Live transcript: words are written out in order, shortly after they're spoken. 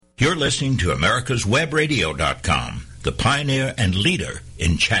You're listening to America'sWebRadio.com, the pioneer and leader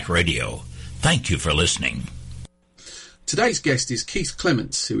in chat radio. Thank you for listening. Today's guest is Keith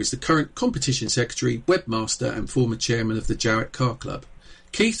Clements, who is the current competition secretary, webmaster and former chairman of the Jowett Car Club.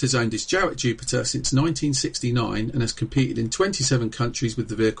 Keith has owned his Jowett Jupiter since 1969 and has competed in 27 countries with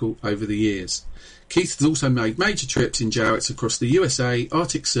the vehicle over the years. Keith has also made major trips in Jowett's across the USA,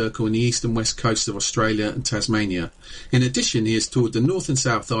 Arctic Circle and the east and west coast of Australia and Tasmania. In addition, he has toured the North and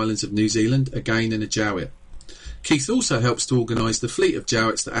South Islands of New Zealand, again in a Jowett. Keith also helps to organise the fleet of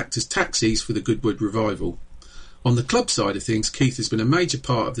Jowetts that act as taxis for the Goodwood Revival. On the club side of things, Keith has been a major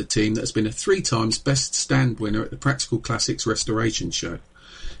part of the team that has been a 3 times Best Stand winner at the Practical Classics Restoration Show.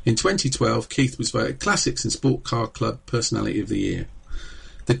 In 2012, Keith was voted Classics and Sport Car Club Personality of the Year.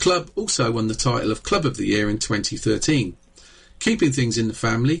 The club also won the title of Club of the Year in 2013. Keeping things in the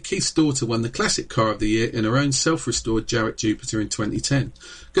family, Keith's daughter won the Classic Car of the Year in her own self-restored Jowett Jupiter in 2010.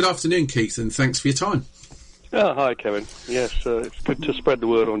 Good afternoon, Keith, and thanks for your time. Oh, hi, Kevin. Yes, it's good to spread the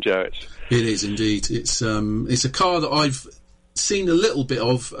word on Jowett's. It is indeed. It's a car that I've seen a little bit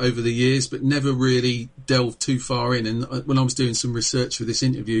of over the years, but never really delved too far in. And when I was doing some research for this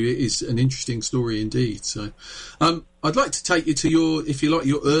interview, it is an interesting story indeed. So, I'd like to take you to your, if you like,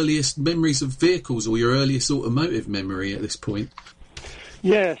 your earliest memories of vehicles or your earliest automotive memory at this point.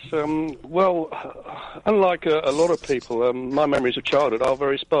 Yes, well, unlike a lot of people, my memories of childhood are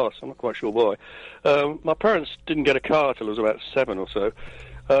very sparse. I'm not quite sure why. My parents didn't get a car till I was about 7 or so,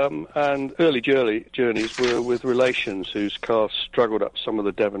 and early journeys were with relations whose cars struggled up some of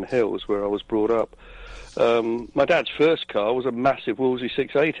the Devon hills where I was brought up. My dad's first car was a massive Wolseley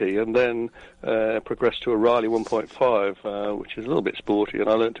 680, and then progressed to a Riley 1.5, which is a little bit sporty, and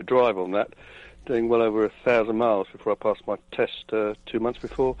I learnt to drive on that, doing well over 1,000 miles before I passed my test 2 months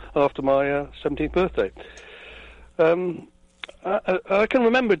after my 17th birthday. I can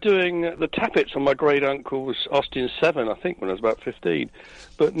remember doing the tappets on my great uncle's Austin 7, I think, when I was about 15,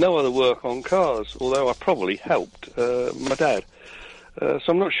 but no other work on cars, although I probably helped my dad. So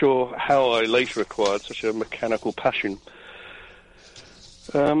I'm not sure how I later acquired such a mechanical passion.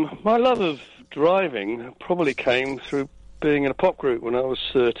 My love of driving probably came through being in a pop group when I was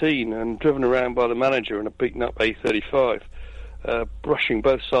 13 and driven around by the manager in a beaten-up A35, brushing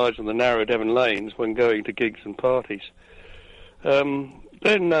both sides of the narrow Devon lanes when going to gigs and parties.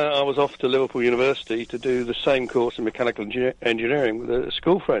 Then I was off to Liverpool University to do the same course in mechanical engineering with a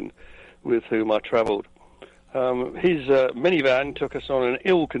school friend with whom I travelled. His minivan took us on an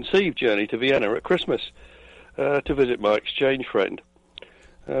ill-conceived journey to Vienna at Christmas to visit my exchange friend.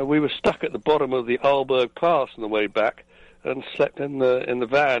 We were stuck at the bottom of the Arlberg Pass on the way back and slept in the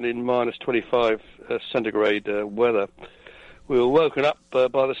van in minus 25 centigrade weather. We were woken up by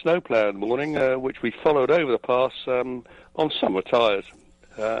the snowplow in the morning, which we followed over the pass on summer tyres.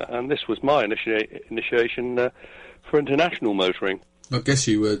 And this was my initiation for international motoring. I guess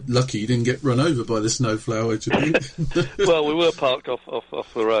you were lucky you didn't get run over by the snowplow, Well, we were parked off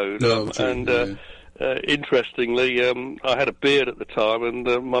the road, interestingly, I had a beard at the time, and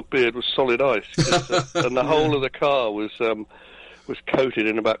my beard was solid ice, and the whole of the car was coated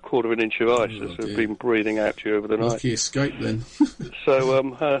in about 1/4 inch of ice that's been breathing out to you over the night. Lucky escape then.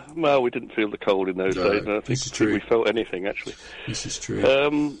 So, well, we didn't feel the cold in those days. I don't think we felt anything, actually. This is true.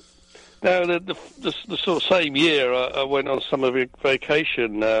 Now, the sort of same year, I went on summer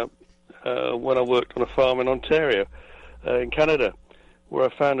vacation when I worked on a farm in Ontario, in Canada, where I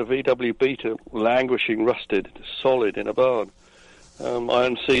found a VW Beta languishing, rusted, solid in a barn. I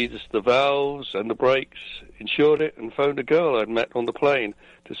unseized the valves and the brakes, insured it, and phoned a girl I'd met on the plane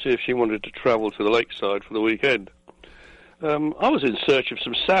to see if she wanted to travel to the lakeside for the weekend. I was in search of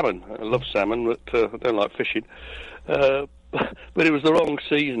some salmon. I love salmon, but I don't like fishing. But it was the wrong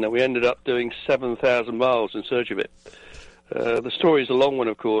season, and we ended up doing 7,000 miles in search of it. The story is a long one,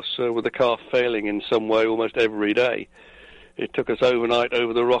 of course, with the car failing in some way almost every day. It took us overnight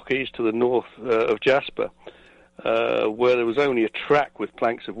over the Rockies to the north of Jasper, where there was only a track with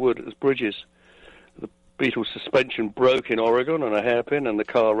planks of wood as bridges. The Beetle's suspension broke in Oregon on a hairpin, and the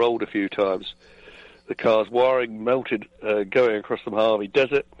car rolled a few times. The car's wiring melted going across the Mojave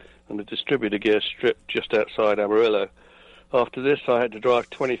Desert, and the distributor gear stripped just outside Amarillo. After this, I had to drive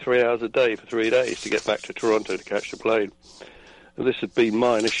 23 hours a day for 3 days to get back to Toronto to catch the plane. And this had been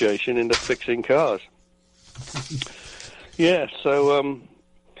my initiation into fixing cars. Yeah, so...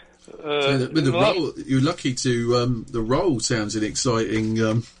 with the roll, you're lucky to... the roll sounds an exciting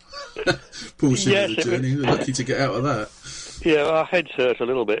portion of the journey. You're lucky to get out of that. Yeah, our heads hurt a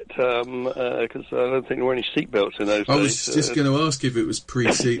little bit, because I don't think there were any seatbelts in those days. I was just going to ask if it was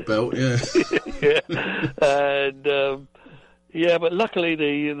pre-seatbelt, yeah. Yeah, and... Yeah, but luckily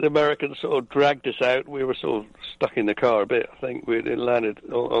the Americans sort of dragged us out. We were sort of stuck in the car a bit. I think we landed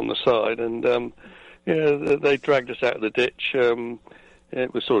on the side, and they dragged us out of the ditch.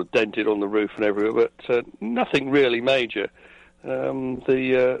 It was sort of dented on the roof and everywhere, but nothing really major. As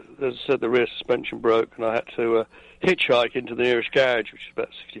I said, the rear suspension broke, and I had to hitchhike into the nearest garage, which is about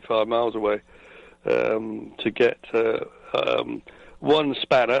 65 miles away, to get one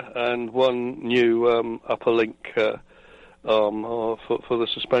spanner and one new upper link for the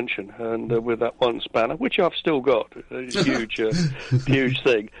suspension. And with that one spanner, which I've still got, a huge huge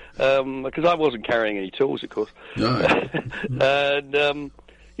thing, because I wasn't carrying any tools, of course. No. And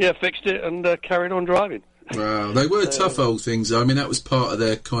fixed it and carried on driving. Wow, they were tough old things. I mean, that was part of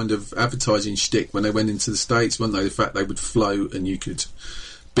their kind of advertising shtick when they went into the States, weren't they? The fact they would float and you could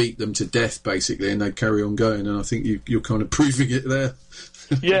beat them to death, basically, and they'd carry on going. And I think you're kind of proving it there.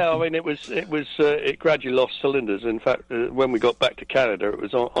 Yeah, I mean, it gradually lost cylinders. In fact, when we got back to Canada, it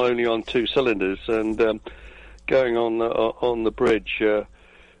was only on 2 cylinders, and going on the bridge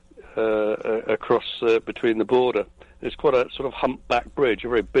across between the border. It's quite a sort of humpback bridge, a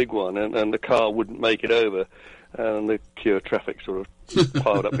very big one, and the car wouldn't make it over. And the queue of traffic sort of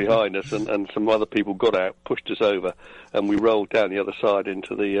piled up behind us, and some other people got out, pushed us over, and we rolled down the other side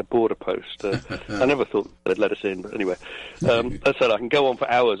into the border post. I never thought they'd let us in, but anyway. As I said, I can go on for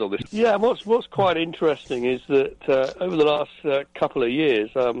hours on this. Yeah, what's quite interesting is that over the last couple of years,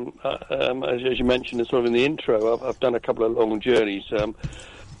 as you mentioned sort of in the intro, I've done a couple of long journeys, and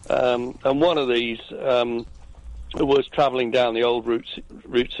one of these was travelling down the old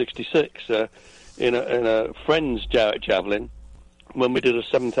Route 66 in a friend's Jowett Javelin when we did a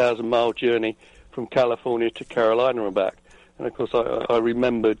 7,000-mile journey from California to Carolina and back. And, of course, I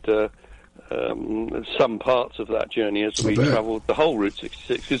remembered some parts of that journey as we travelled the whole Route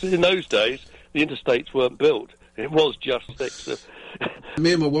 66, because in those days, the interstates weren't built. It was just 6.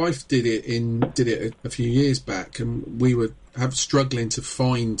 Me and my wife did it a few years back, and we were struggling to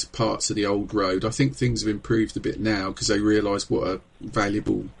find parts of the old road. I think things have improved a bit now because they realise what a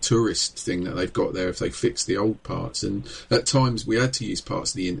valuable tourist thing that they've got there if they fix the old parts. And at times we had to use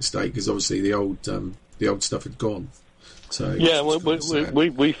parts of the interstate because obviously the old stuff had gone. So yeah,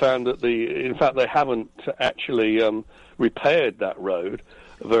 we found that in fact they haven't actually repaired that road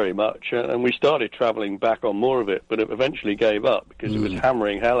very much, and we started travelling back on more of it, but it eventually gave up because it was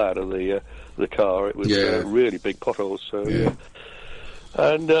hammering hell out of the car. It was really big potholes. So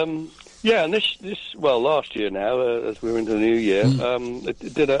and this last year now, as we were into the new year, it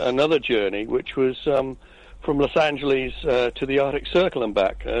did another journey, which was from Los Angeles to the Arctic Circle and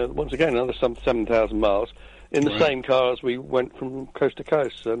back. Once again, another 7,000 miles. In the same car as we went from coast to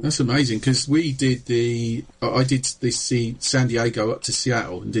coast. That's amazing, because I did the San Diego up to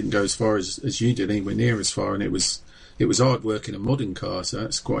Seattle and didn't go as far as you did, anywhere near as far, and it was hard work in a modern car, so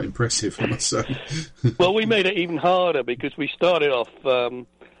that's quite impressive, I must say. Well, we made it even harder because we started off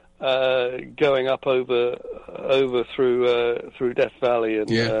going up over through Death Valley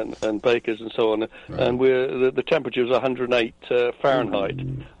and Bakers and so on, and the temperature was 108 Fahrenheit,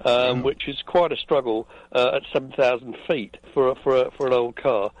 which is quite a struggle at 7,000 feet for an old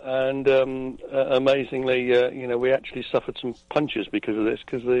car. And amazingly, we actually suffered some punches because of this.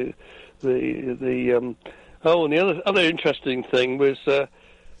 Because and the other interesting thing was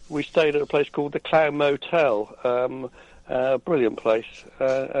we stayed at a place called the Clown Motel. Brilliant place,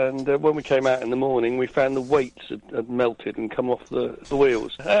 and when we came out in the morning, we found the weights had melted and come off the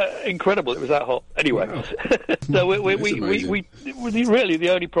wheels. Incredible! It was that hot. Anyway, wow. So we really the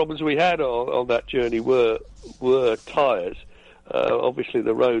only problems we had on that journey were tyres. Obviously,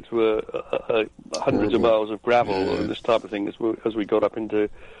 the roads were hundreds of miles of gravel and this type of thing as we got up into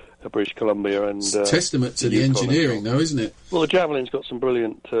British Columbia. And it's a testament to the engineering, though, isn't it? Well, the Javelin's got some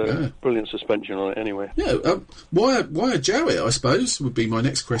brilliant suspension on it anyway. Yeah, why a Jowett, I suppose, would be my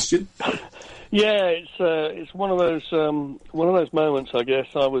next question. Yeah, it's one of those moments, I guess.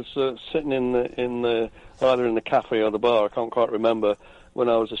 I was sitting in the either in the cafe or the bar, I can't quite remember, when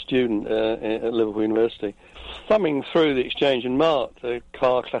I was a student at Liverpool University, thumbing through the Exchange and Mart,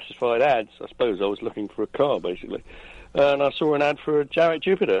 car classified ads. I suppose I was looking for a car, basically. And I saw an ad for a Jowett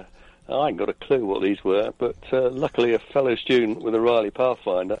Jupiter. I hadn't got a clue what these were, but luckily a fellow student with a Riley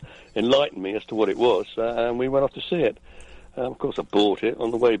Pathfinder enlightened me as to what it was, and we went off to see it. Of course, I bought it.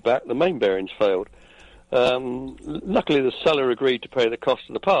 On the way back, the main bearings failed. Luckily, the seller agreed to pay the cost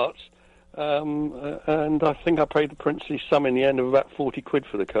of the parts, and I think I paid the princely sum in the end of about 40 quid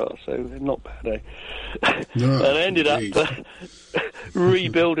for the car, so not bad, eh? No, and I ended up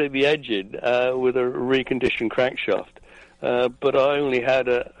rebuilding the engine with a reconditioned crankshaft. But I only had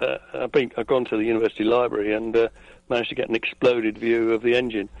I'd gone to the university library and managed to get an exploded view of the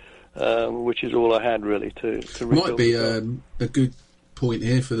engine, which is all I had really to rebuild. Might be a good point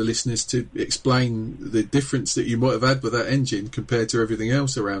here for the listeners to explain the difference that you might have had with that engine compared to everything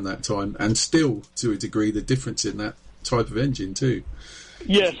else around that time, and still, to a degree, the difference in that type of engine too.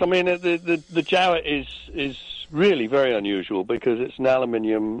 Yes, I mean the Jowett is really very unusual because it's an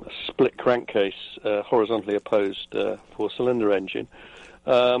aluminium split crankcase, horizontally opposed four-cylinder engine,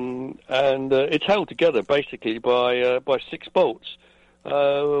 and it's held together basically by 6 bolts,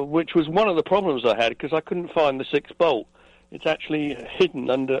 which was one of the problems I had because I couldn't find the 6th bolt. It's actually hidden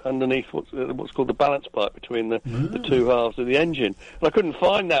underneath what's called the balance pipe between the two halves of the engine. And I couldn't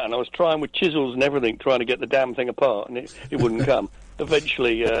find that, and I was trying with chisels and everything, trying to get the damn thing apart, and it wouldn't come.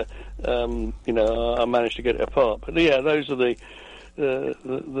 Eventually, I managed to get it apart. But yeah, those are the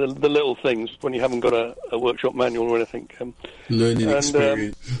little things when you haven't got a workshop manual or anything. Learning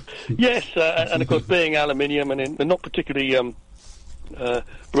experience. Yes, and of course, being aluminium and not particularly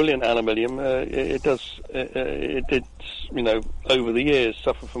brilliant aluminium, it did, over the years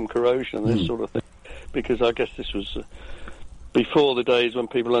suffer from corrosion and this sort of thing, because I guess this was before the days when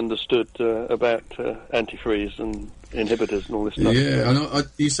people understood about antifreeze and inhibitors and all this stuff. Yeah, and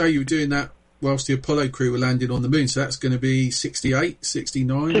you say you were doing that whilst the Apollo crew were landing on the moon, so that's going to be 68,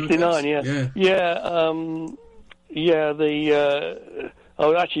 69? 69, I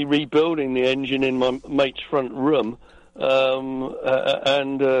was actually rebuilding the engine in my mate's front room.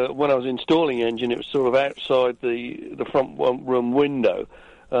 And when I was installing the engine, it was sort of outside the front room window,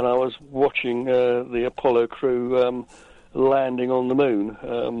 and I was watching the Apollo crew landing on the moon.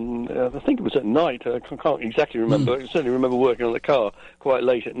 I think it was at night. I can't exactly remember. I certainly remember working on the car quite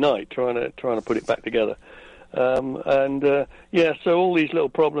late at night, trying to put it back together. So all these little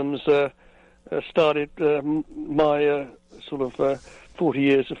problems started my sort of 40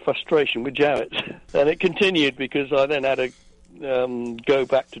 years of frustration with Jowett. And it continued because I then had to go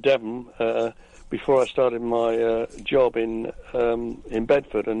back to Devon before I started my job in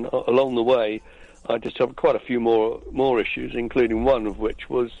Bedford, and along the way I discovered quite a few more issues, including one of which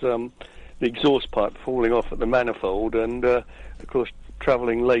was the exhaust pipe falling off at the manifold, and of course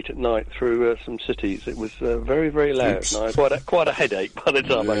travelling late at night through some cities. It was very, very loud, and I had quite a headache by the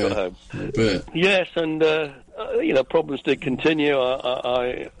time I got home. Yes, and problems did continue.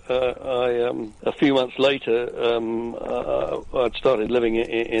 I a few months later, I'd started living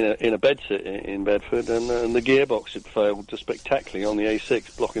in a bedsit in Bedford, and the gearbox had failed spectacularly on the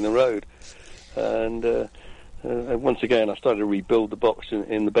A6, blocking the road. And once again, I started to rebuild the box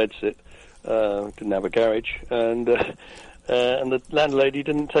in the bedsit. Didn't have a garage, and the landlady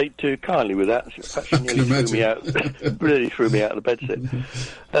didn't take too kindly with that. She nearly threw me out, really threw me out of the bedsit.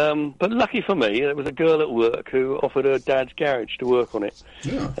 But lucky for me, there was a girl at work who offered her dad's garage to work on it,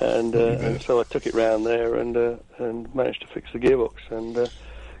 and so I took it round there and managed to fix the gearbox. And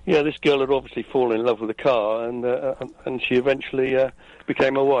this girl had obviously fallen in love with the car, and she eventually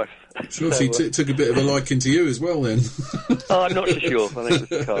became my wife. Sure, so she took a bit of a liking to you as well, then. I'm not so sure. I think it was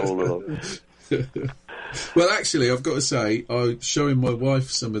the car all along. Well, actually, I've got to say, I was showing my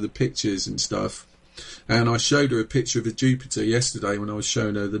wife some of the pictures and stuff, and I showed her a picture of a Jupiter yesterday when I was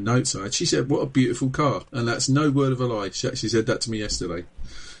showing her the notes I had. She said, "What a beautiful car," and that's no word of a lie. She actually said that to me yesterday.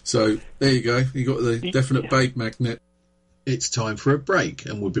 So there you go. You got the definite babe magnet. It's time for a break,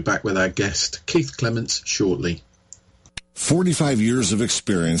 and we'll be back with our guest, Keith Clements, shortly. 45 years of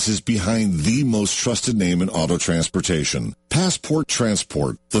experience is behind the most trusted name in auto transportation. Passport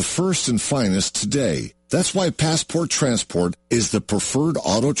Transport, the first and finest today. That's why Passport Transport is the preferred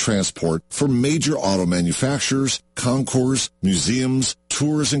auto transport for major auto manufacturers, concours, museums,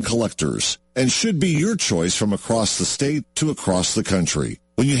 tours, and collectors, and should be your choice from across the state to across the country.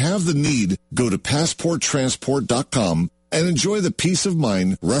 When you have the need, go to PassportTransport.com and enjoy the peace of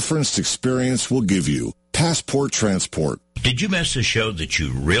mind referenced experience will give you. Passport Transport. Did you miss a show that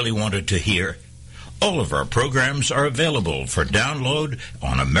you really wanted to hear? All of our programs are available for download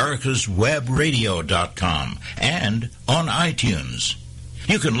on americaswebradio.com and on iTunes.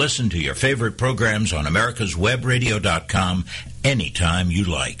 You can listen to your favorite programs on americaswebradio.com anytime you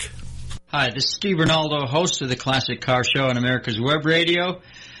like. Hi, this is Steve Ronaldo, host of the Classic Car Show on America's Web Radio.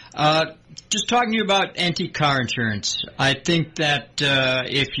 Just talking to you about antique car insurance. I think that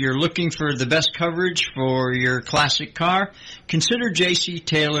if you're looking for the best coverage for your classic car, consider J.C.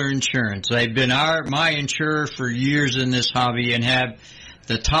 Taylor Insurance. They've been my insurer for years in this hobby and have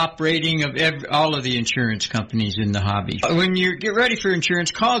the top rating of all of the insurance companies in the hobby. When you get ready for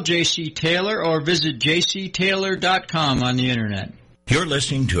insurance, call J.C. Taylor or visit jctaylor.com on the Internet. You're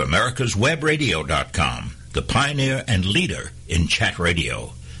listening to americaswebradio.com, the pioneer and leader in chat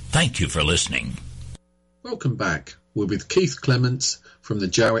radio. Thank you for listening. Welcome back. We're with Keith Clements from the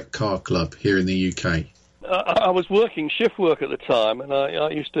Jowett Car Club here in the UK. I was working shift work at the time, and I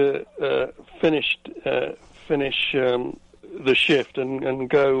used to finish the shift and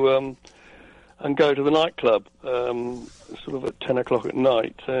go to the nightclub sort of at 10 o'clock at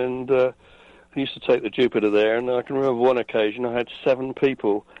night, and I used to take the Jupiter there. And I can remember one occasion I had 7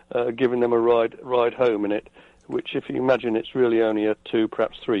 people giving them a ride home in it, which, if you imagine, it's really only a 2,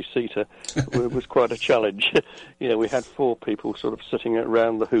 perhaps 3-seater. It was quite a challenge. We had 4 people sort of sitting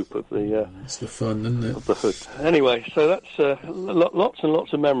around the hoop of the. It's the fun, isn't it? Of the hood. Anyway, so that's lots and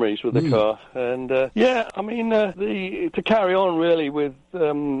lots of memories with the car, and I mean, to carry on really with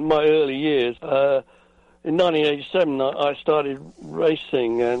my early years. In 1987, I started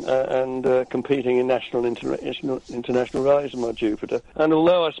racing and competing in national and international rallies in my Jupiter. And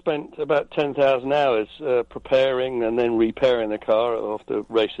although I spent about 10,000 hours preparing and then repairing the car after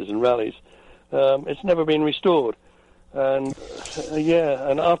races and rallies, it's never been restored. And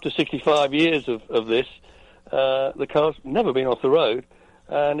and after 65 years of this, the car's never been off the road,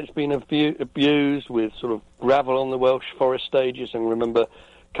 and it's been abused with sort of gravel on the Welsh Forest stages. And remember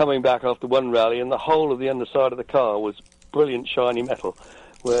coming back after one rally, and the whole of the underside of the car was brilliant shiny metal,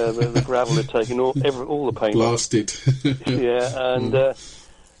 where the gravel had taken all the paint blasted. And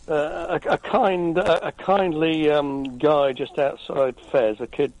a kindly guy just outside Fez, a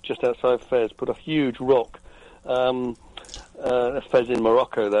kid just outside Fez, put a huge rock. Fez in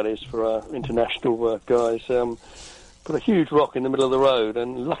Morocco, that is, for our international guys. Put a huge rock in the middle of the road,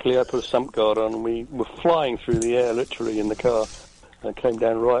 and luckily I put a sump guard on, and we were flying through the air, literally, in the car. And came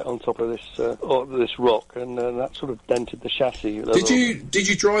down right on top of this rock, and that sort of dented the chassis. Did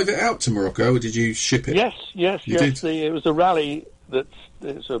you drive it out to Morocco, or did you ship it? Yes. It was a rally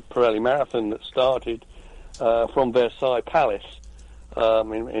it's a Pirelli marathon that started from Versailles Palace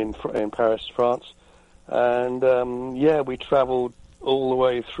in Paris, France, and we travelled all the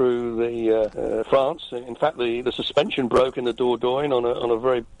way through the France. In fact, the suspension broke in the Dordogne on a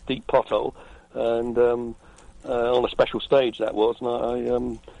very deep pothole, and on a special stage that was,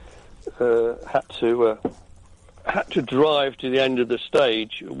 and I had to drive to the end of the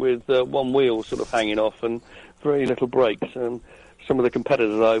stage with one wheel sort of hanging off and very little brakes. And some of the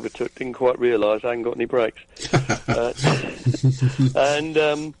competitors I overtook didn't quite realise I hadn't got any brakes. And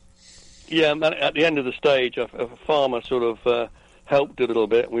at the end of the stage, a farmer sort of helped a little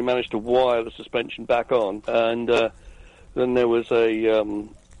bit. We managed to wire the suspension back on, and then there was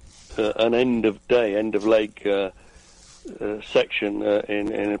an end of leg section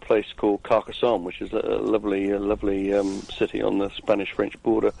in a place called Carcassonne, which is a lovely city on the Spanish-French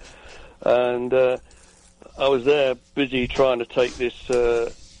border. And I was there busy trying to take this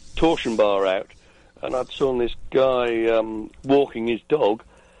torsion bar out, and I'd saw this guy walking his dog,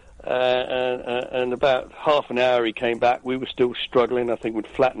 and about half an hour he came back. We were still struggling. I think we'd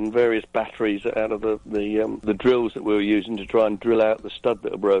flattened various batteries out of the drills that we were using to try and drill out the stud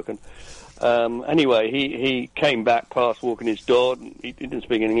that had broken. Anyway, he came back past walking his dog. He didn't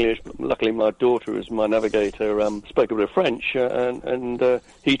speak any English, but luckily my daughter, as my navigator, spoke a bit of French, and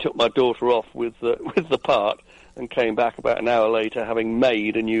he took my daughter off with the part, and came back about an hour later having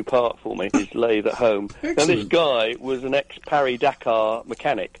made a new part for me, his lathe at home. Excellent. And this guy was an ex-Paris-Dakar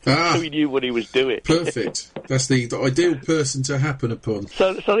mechanic, so he knew what he was doing. Perfect. That's the ideal person to happen upon.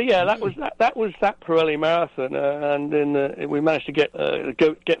 So that was that Pirelli marathon, and we managed to get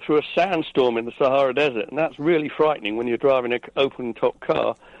through a sandstorm in the Sahara Desert, and that's really frightening when you're driving an open-top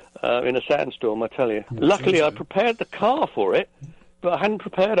car in a sandstorm, I tell you. Luckily, I prepared the car for it, but I hadn't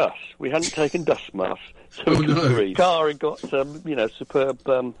prepared us. We hadn't taken dust masks. So the car had got superb.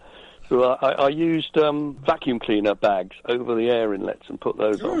 So I used vacuum cleaner bags over the air inlets and put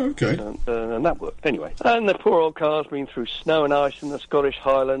those on. Okay. And that worked anyway. And the poor old car's been through snow and ice in the Scottish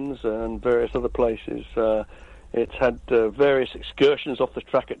Highlands and various other places. It's had various excursions off the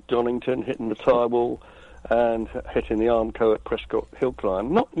track at Donington, hitting the tyre wall and hitting the Armco at Prescott Hill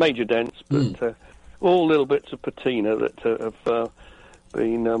Climb. Not major dents, but all little bits of patina that have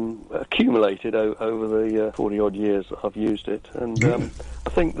been accumulated over the 40-odd years that I've used it. And I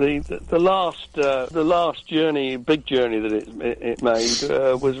think the last journey, big journey that it made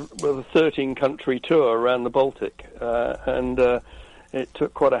was a 13-country tour around the Baltic, and it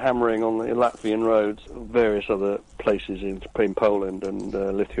took quite a hammering on the Latvian roads, various other places in Poland and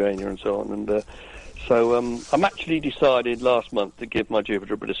Lithuania and so on. And so I'm actually decided last month to give my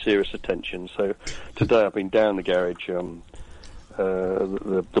Jupiter a bit of serious attention. So today I've been down the garage.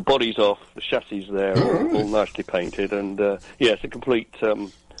 The body's off, the chassis there, all nicely painted, and it's a complete. Got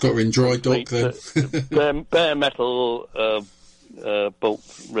her in dry dock then. bare metal bolt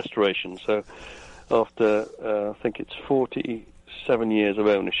restoration. So after I think it's 47 years of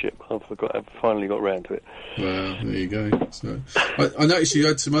ownership. I've finally got round to it. Well, there you go. So, I noticed you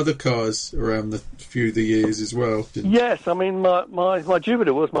had some other cars around the few of the years as well. Yes, I mean my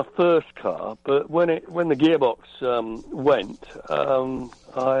Jupiter was my first car, but when the gearbox went,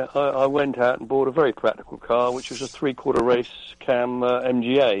 I went out and bought a very practical car, which was a 3/4 race cam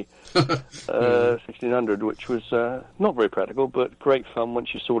MGA 1600, which was not very practical, but great fun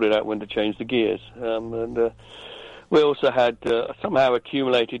once you sorted out when to change the gears. And we also had somehow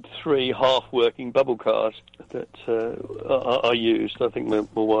accumulated 3 half-working bubble cars that I used. I think my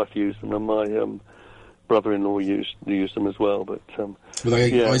wife used them, and my brother-in-law used them as well. But were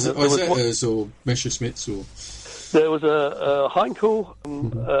they Isetas or Messerschmitts or? There was a Heinkel,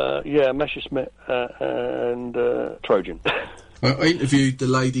 Messerschmitt, and Trojan. I interviewed the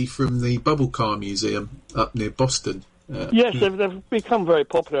lady from the Bubble Car Museum up near Boston. Yes, they've become very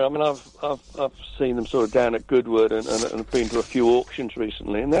popular. I mean, I've seen them sort of down at Goodwood and been to a few auctions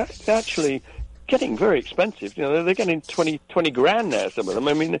recently, and they're actually getting very expensive. You know, they're getting 20 grand now, some of them.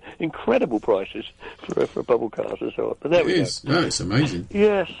 I mean, incredible prices for bubble cars and so on. But there we go. No, it's amazing.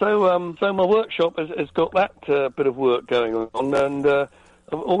 Yeah, so my workshop has got that bit of work going on, and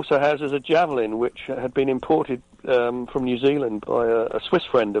also houses a Javelin, which had been imported from New Zealand by a Swiss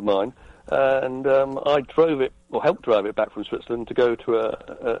friend of mine. And I drove it, or helped drive it back from Switzerland to go to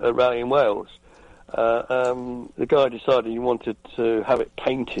a rally in Wales. The guy decided he wanted to have it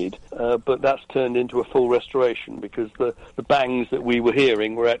painted, but that's turned into a full restoration because the bangs that we were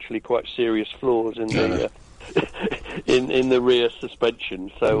hearing were actually quite serious flaws in the in the rear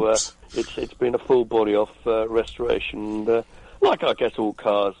suspension. So it's been a full body off restoration. And, like I guess all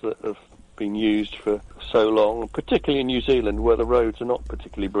cars that have been used for so long, particularly in New Zealand where the roads are not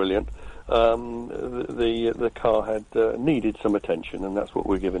particularly brilliant. The car had needed some attention, and that's what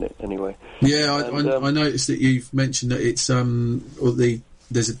we're giving it anyway. Yeah, I noticed that you've mentioned that it's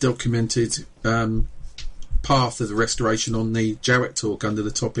there's a documented path of the restoration on the Jowett talk under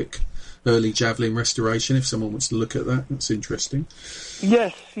the topic early Javelin restoration. If someone wants to look at that, that's interesting.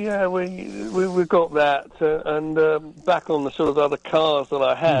 Yes, yeah, we've got that, and back on the sort of other cars that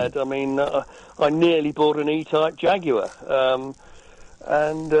I had. I mean, I nearly bought an E-Type Jaguar,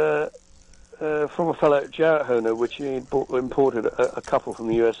 and from a fellow Jowett owner, which he imported a couple from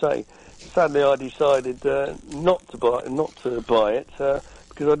the USA. Sadly, I decided not to buy it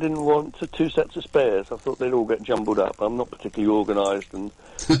because I didn't want 2 sets of spares. I thought they'd all get jumbled up. I'm not particularly organised, and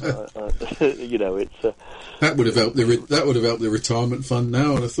you know, it's that would have helped the retirement fund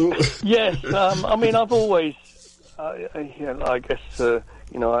now. I'd have thought. Yes, I mean, I've always, I guess,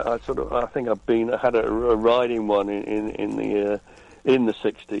 you know, I think I had a riding one in the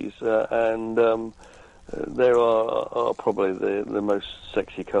 60s, and there are probably the most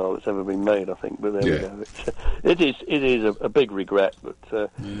sexy car that's ever been made, I think. But there we go. It is a big regret, but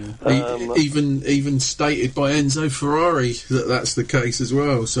even stated by Enzo Ferrari that's the case as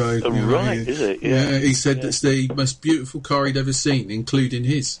well. So is it? Yeah, he said that's the most beautiful car he'd ever seen, including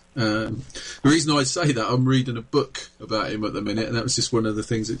his. The reason I say that, I'm reading a book about him at the minute, and that was just one of the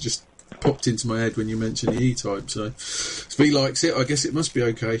things that just popped into my head when you mentioned the E-Type. So if he likes it, I guess it must be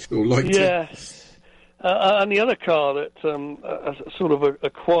okay, or liked it. Yeah. And the other car that I sort of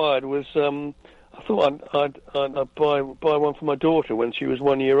acquired was, I thought I'd buy one for my daughter when she was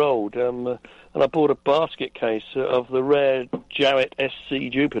 1 year old, and I bought a basket case of the rare Jowett SC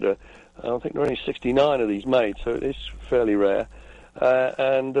Jupiter. I think there are only 69 of these made, so it is fairly rare.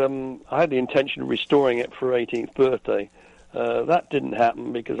 And I had the intention of restoring it for her 18th birthday. That didn't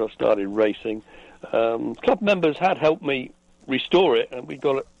happen because I started racing. Club members had helped me restore it, and we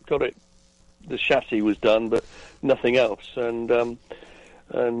got it. The chassis was done, but nothing else, and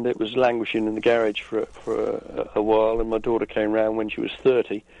it was languishing in the garage for a while. And my daughter came round when she was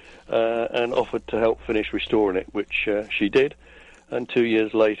 30 and offered to help finish restoring it, which she did. And 2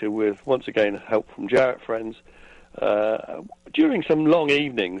 years later, with once again help from Jowett friends, during some long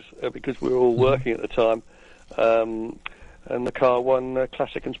evenings because we were all working at the time, and the car won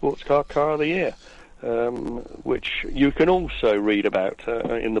Classic and Sports Car of the Year. Which you can also read about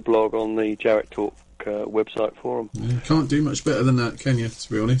in the blog on the Jowett Talk website forum. You can't do much better than that, can you,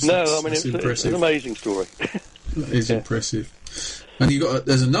 to be honest? No, I mean, it's an amazing story. That is impressive. And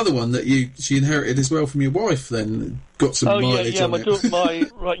there's another one that she inherited as well from your wife then, got some mileage on it.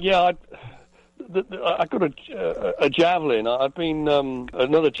 I got a Javelin. I'd been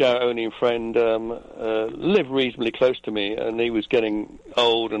another Jowett owning friend lived reasonably close to me, and he was getting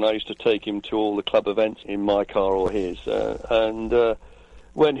old, and I used to take him to all the club events in my car or his. And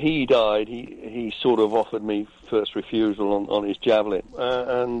when he died, he sort of offered me first refusal on his Javelin,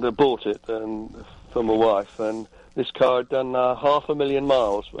 and bought it. And for my wife, and this car had done 500,000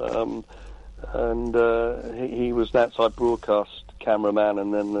 miles. And he was an outside broadcast cameraman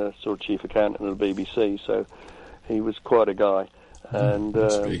and then the sort of chief accountant of the BBC, so he was quite a guy. And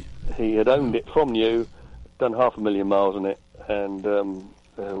he had owned it from new, done 500,000 miles on it, and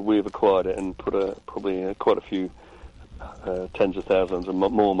we've acquired it and put probably quite a few tens of thousands and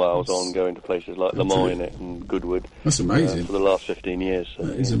more miles on, going to places like Le Mans in it and Goodwood. That's amazing. For the last 15 years. So,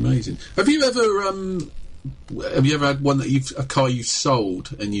 that is amazing. Have you ever had one that a car you've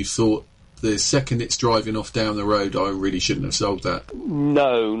sold and you thought, the second it's driving off down the road, I really shouldn't have sold that?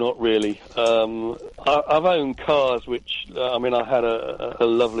 No, not really. I've owned cars which, I had a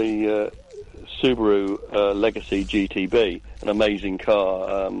lovely Subaru Legacy GTB, an amazing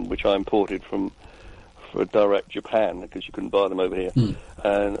car, which I imported for direct Japan, because you couldn't buy them over here.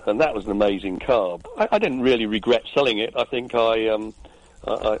 And that was an amazing car. I didn't really regret selling it. I think I'd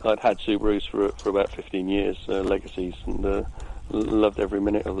had Subarus for about 15 years, Legacies, and loved every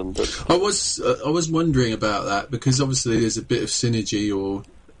minute of them. But I was wondering about that, because obviously there's a bit of synergy, or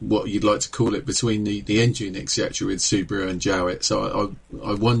what you'd like to call it, between the engine etc. with Subaru and Jowett. So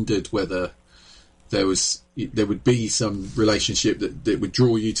I wondered whether there would be some relationship that would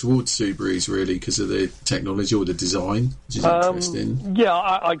draw you towards Subarus, really, because of the technology or the design, which is interesting. Yeah,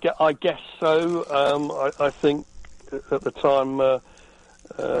 I guess so. I think at the time,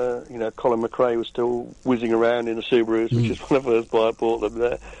 Colin McRae was still whizzing around in the Subarus, which is one of us why I bought them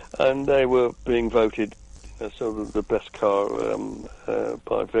there, and they were being voted sort of the best car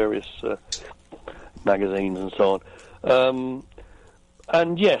by various magazines and so on.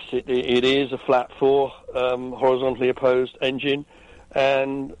 And yes, it is a flat four, horizontally opposed engine,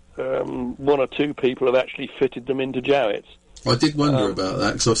 and one or two people have actually fitted them into Jowetts. I did wonder about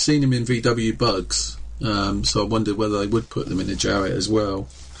that, because I've seen them in VW Bugs. So I wondered whether they would put them in a Jowett as well.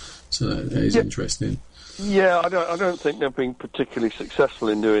 So that is interesting. Yeah, I don't think they've been particularly successful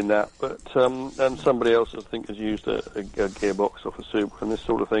in doing that. But and somebody else, I think, has used a gearbox off a Subaru and this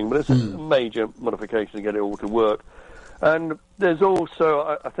sort of thing. But it's a major modification to get it all to work. And there's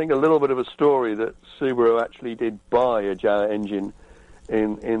also, I think, a little bit of a story that Subaru actually did buy a Jowett engine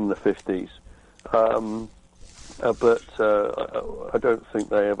in the 50s. But I don't think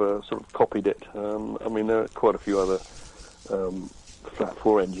they ever sort of copied it. There are quite a few other flat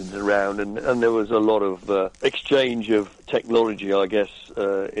four engines around, and there was a lot of exchange of technology, I guess,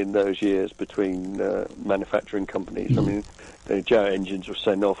 in those years between manufacturing companies. The Jowett engines were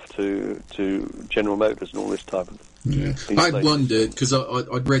sent off to General Motors and all this type of thing. Yeah. I wondered, because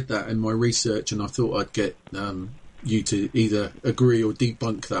I'd read that in my research, and I thought I'd get you to either agree or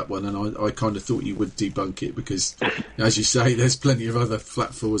debunk that one, and I kind of thought you would debunk it, because, as you say, there's plenty of other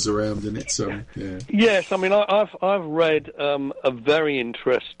flat fours around, and it's yeah. Yes, I've read a very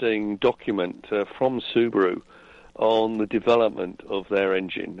interesting document from Subaru on the development of their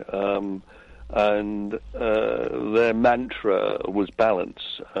engine, and their mantra was balance,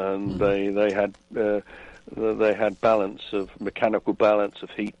 and they had balance of mechanical balance, of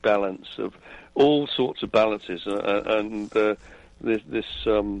heat balance, of all sorts of balances, and this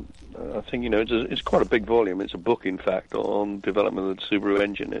I think it's quite a big volume. It's a book, in fact, on development of the Subaru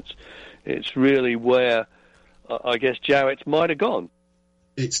engine. It's really where I guess Jowett might have gone.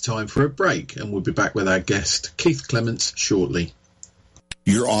 It's time for a break, and we'll be back with our guest Keith Clements shortly.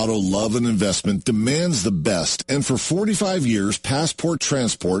 Your auto love and investment demands the best, and for 45 years, Passport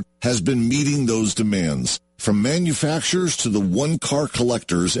Transport has been meeting those demands. From manufacturers to the one-car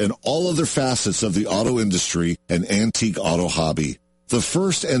collectors and all other facets of the auto industry and antique auto hobby. The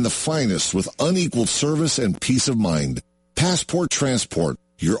first and the finest with unequaled service and peace of mind. Passport Transport,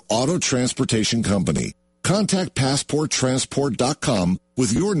 your auto transportation company. Contact PassportTransport.com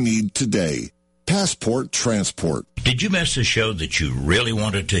with your need today. Passport Transport. Did you miss a show that you really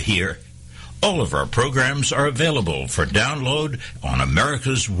wanted to hear? All of our programs are available for download on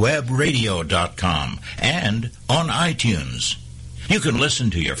americaswebradio.com and on iTunes. You can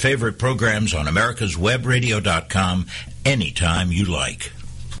listen to your favorite programs on americaswebradio.com anytime you like.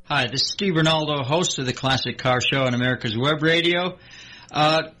 Hi, this is Steve Ronaldo, host of the Classic Car Show on America's Web Radio.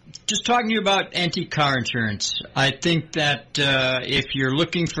 Just talking to you about antique car insurance. I think that if you're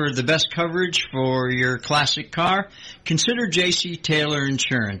looking for the best coverage for your classic car, consider J.C. Taylor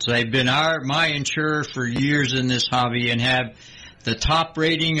Insurance. They've been my insurer for years in this hobby and have the top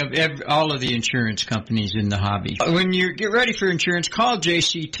rating of all of the insurance companies in the hobby. When you get ready for insurance, call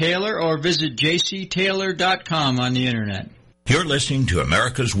J.C. Taylor or visit jctaylor.com on the Internet. You're listening to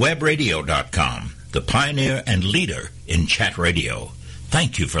americaswebradio.com, the pioneer and leader in chat radio.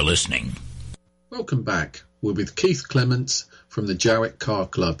 Thank you for listening. Welcome back. We're with Keith Clements from the Jowett Car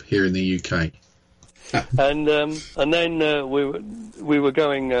Club here in the UK. And then we were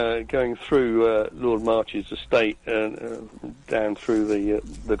going through Lord March's estate down through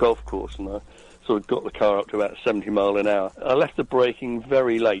the golf course, and I sort of got the car up to about 70 mile an hour. I left the braking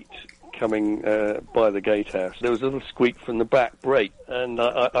very late coming by the gatehouse. There was a little squeak from the back brake, and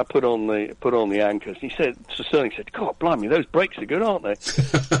I put on the anchors. He said, Sir Sterling said, "God, blimey, those brakes are good, aren't they?"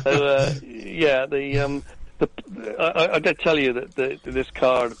 So I did tell you that this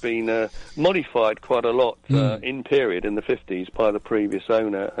car had been modified quite a lot in period in the 50s by the previous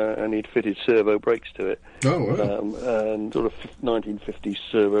owner, and he'd fitted servo brakes to it. Oh, wow. And sort of 1950s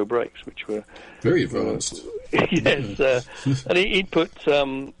servo brakes, which were very advanced. Yes, and he'd put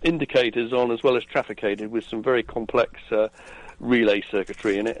indicators on as well as traffic aided with some very complex relay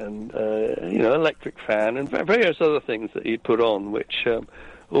circuitry in it, and electric fan and various other things that he'd put on, which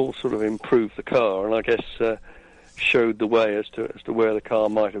all sort of improved the car, and I guess showed the way as to where the car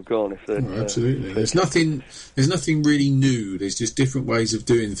might have gone if they'd, absolutely. There's nothing really new. There's just different ways of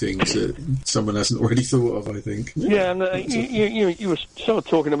doing things that someone hasn't already thought of, I think. Yeah, and you were sort of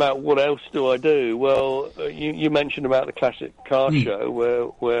talking about what else do I do. Well, you mentioned about the classic car show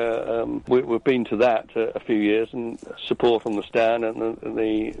where we've been to that a few years, and support on the stand, and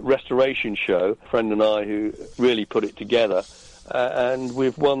the restoration show, a friend and I who really put it together. And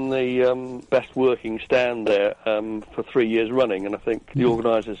we've won the best working stand there for 3 years running, and I think the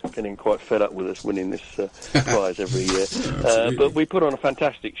organisers are getting quite fed up with us winning this prize every year. But we put on a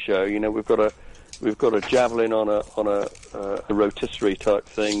fantastic show. You know, we've got a javelin on a rotisserie type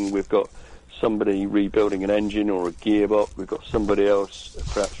thing. We've got somebody rebuilding an engine or a gearbox. We've got somebody else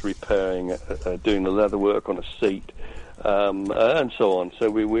perhaps repairing, doing the leather work on a seat. And so on.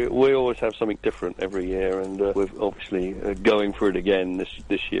 So we always have something different every year, and we're obviously going for it again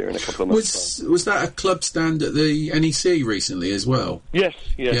this year in a couple of months' time. Was that a club stand at the NEC recently as well? Yes.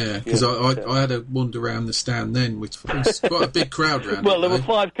 Yeah, because I had a wander around the stand then, which was quite a big crowd round. Well, there were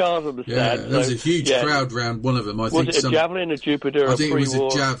 5 cars on the stand. Yeah, there was a huge crowd round one of them. Was it a Javelin, a Jupiter, I think it was a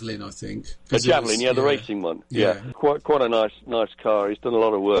Javelin, I think. A Javelin, the racing one. Yeah. Quite a nice car. He's done a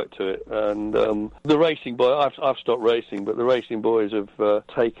lot of work to it, and the racing boy. I've stopped racing. But the racing boys have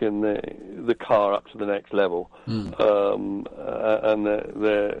taken the car up to the next level, and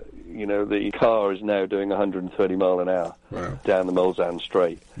the car is now doing 130 mile an hour down the Mulsanne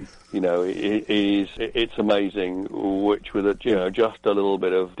Straight. You know, it's amazing, which with just a little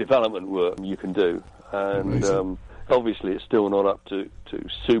bit of development work you can do, and obviously it's still not up to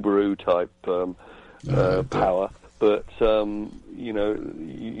Subaru type power. But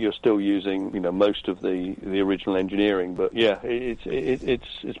you're still using most of the original engineering. But yeah,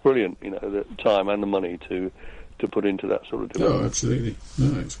 it's brilliant. The time and the money to put into that sort of development. Oh, absolutely.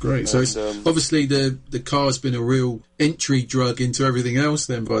 No, it's great. So it's, obviously the car's been a real entry drug into everything else.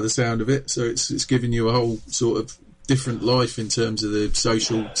 Then, by the sound of it, so it's given you a whole sort of different life in terms of the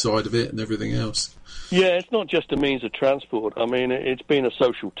social side of it and everything else. Yeah, it's not just a means of transport. I mean, it's been a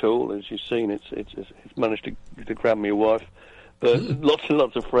social tool, as you've seen. It's managed to grab me a wife, but lots and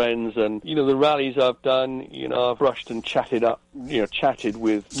lots of friends, and the rallies I've done. I've rushed and chatted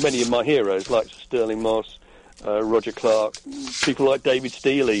with many of my heroes, like Sterling Moss, Roger Clark, people like David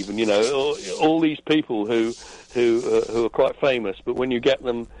Steele, even. All these people who are quite famous, but when you get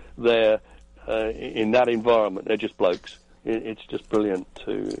them there in that environment, they're just blokes. It's just brilliant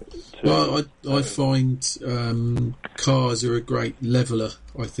to Well, I find cars are a great leveller,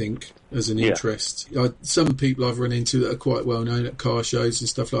 I think, as an interest. Some people I've run into that are quite well known at car shows and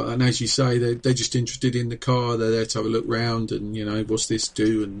stuff like that, and as you say, they're just interested in the car. They're there to have a look round and what's this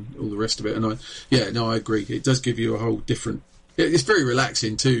do and all the rest of it. And I agree. It does give you a whole different. It's very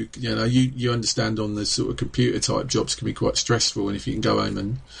relaxing too. You understand on the sort of computer type jobs can be quite stressful, and if you can go home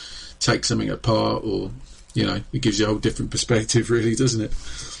and take something apart, or it gives you a whole different perspective, really, doesn't it?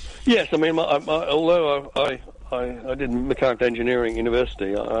 Yes, I mean, although I did mechanical engineering at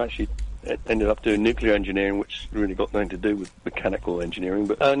university, I actually ended up doing nuclear engineering, which really got nothing to do with mechanical engineering.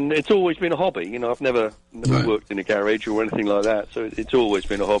 And it's always been a hobby. I've never worked in a garage or anything like that, so it's always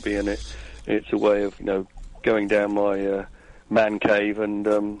been a hobby, and it's a way of going down my man cave and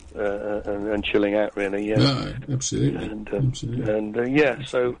chilling out, really. Yeah. No, absolutely. And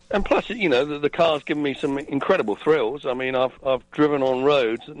plus, the car's given me some incredible thrills. I mean, I've driven on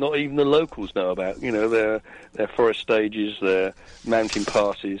roads that not even the locals know about. Their forest stages, their mountain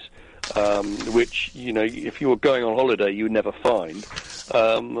passes, which if you were going on holiday you would never find.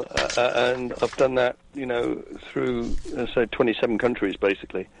 And I've done that, through, say, 27 countries,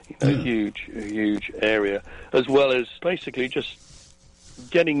 basically. Huge area, as well as basically just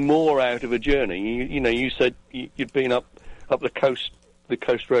getting more out of a journey. You said you'd been up the coast the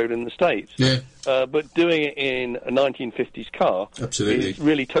coast road in the States. Yeah. But doing it in a 1950s car Absolutely. is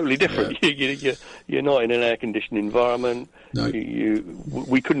really totally different. Yeah. You're not in an air-conditioned environment. No.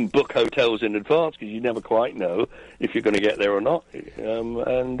 We couldn't book hotels in advance because you never quite know if you're going to get there or not. It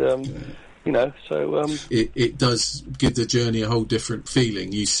does give the journey a whole different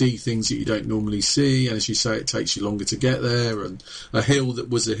feeling. You see things that you don't normally see, and as you say, it takes you longer to get there. And a hill that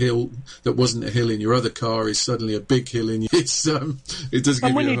was a hill that wasn't a hill in your other car is suddenly a big hill in your. It does give you a whole different thing.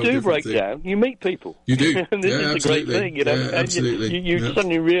 And when you do break down, you meet people. You do. And this is the great thing, you know. Yeah, absolutely. You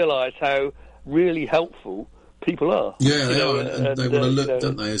suddenly realise how really helpful people are. Yeah, they are, and they want to look,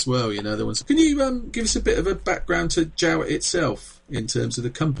 don't they, as well? You know, they want. Can you give us a bit of a background to Jowett itself in terms of the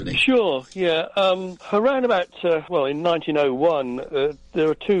company? Sure, yeah. Around about, in 1901, there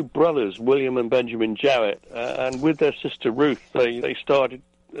were two brothers, William and Benjamin Jowett, and with their sister Ruth, they started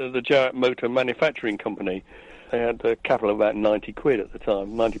the Jowett Motor Manufacturing Company. They had a capital of about 90 quid at the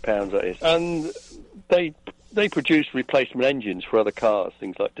time, £90 that is. And they produced replacement engines for other cars,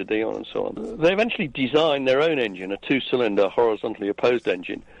 things like the Dion and so on. They eventually designed their own engine, a two-cylinder horizontally opposed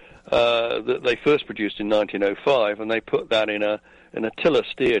engine, that they first produced in 1905, and they put that in a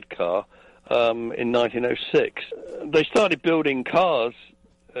tiller-steered car in 1906. They started building cars,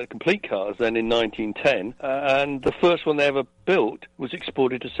 complete cars, then in 1910, and the first one they ever built was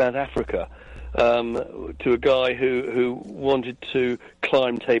exported to South Africa to a guy who wanted to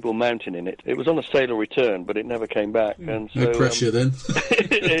climb Table Mountain in it. It was on a sale or return, but it never came back. And so, no pressure then.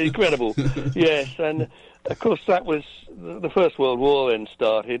 Incredible, yes. And of course, that was the First World War then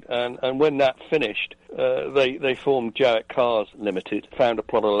started, and when that finished, they formed Jowett Cars Limited, found a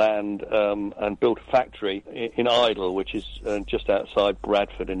plot of land and built a factory in Idle, which is just outside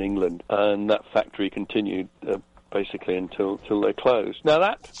Bradford in England, and that factory continued basically until they closed. Now,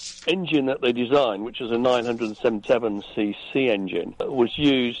 that engine that they designed, which was a 977cc engine, was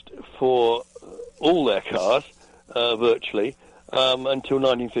used for all their cars, virtually, until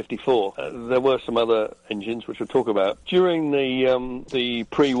 1954. There were some other engines which we'll talk about. During the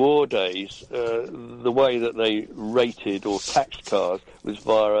pre-war days, the way that they rated or taxed cars was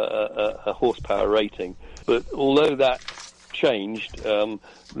via a horsepower rating. But although that changed,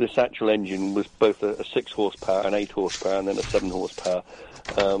 this actual engine was both a 6 horsepower, an 8 horsepower, and then a 7 horsepower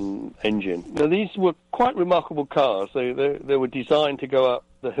engine. Now, these were quite remarkable cars. They were designed to go up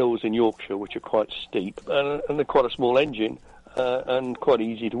the hills in Yorkshire, which are quite steep, and they're quite a small engine and quite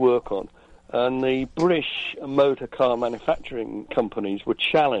easy to work on. And the British motor car manufacturing companies were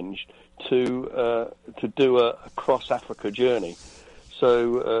challenged to do a cross-Africa journey.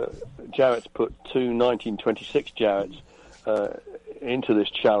 So Jowett's put two 1926 Jowetts into this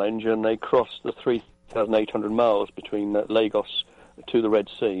challenge, and they crossed the 3,800 miles between Lagos to the Red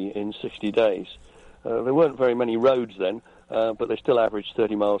Sea in 60 days. There weren't very many roads then, but they still averaged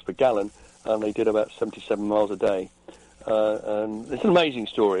 30 miles per gallon, and they did about 77 miles a day. And it's an amazing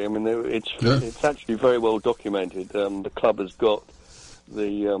story. I mean, it's actually very well documented. The club has got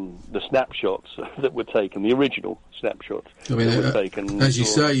the snapshots that were taken, the original snapshots that were taken. As you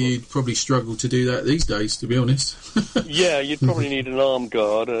say, you'd probably struggle to do that these days, to be honest. Yeah, you'd probably need an armed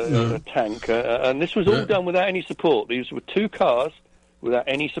guard, a tank, and this was all done without any support. These were two cars without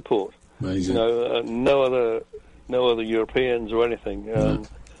any support. Amazing. No other Europeans or anything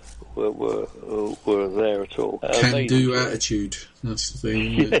were there at all. Can-do attitude. That's the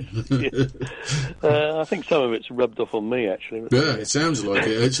thing. I think some of it's rubbed off on me, actually. Yeah, it sounds like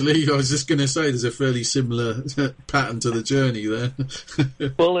it, actually. I was just going to say there's a fairly similar pattern to the journey there.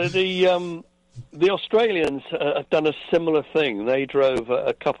 Well, the Australians have done a similar thing. They drove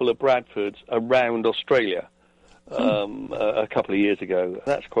a couple of Bradfords around Australia a couple of years ago.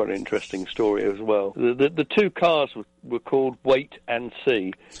 That's quite an interesting story as well. The two cars were called Wait and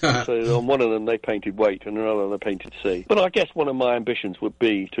See. So on one of them they painted Wait, and another they painted See. But I guess one of my ambitions would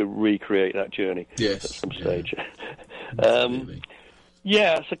be to recreate that journey at some stage. So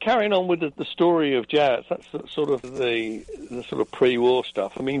carrying on with the story of Jowett, that's the sort of pre-war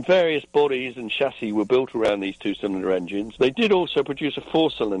stuff. I mean, various bodies and chassis were built around these two-cylinder engines. They did also produce a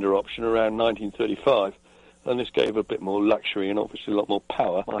four-cylinder option around 1935. And this gave a bit more luxury and obviously a lot more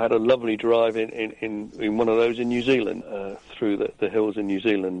power. I had a lovely drive in one of those in New Zealand, through the hills in New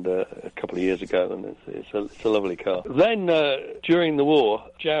Zealand a couple of years ago, and it's a lovely car. Then, during the war,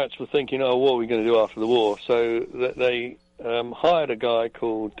 Jowetts were thinking, what are we going to do after the war? So they hired a guy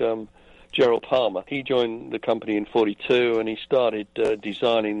called Gerald Palmer. He joined the company in 1942, and he started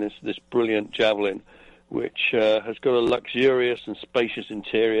designing this brilliant Javelin, which has got a luxurious and spacious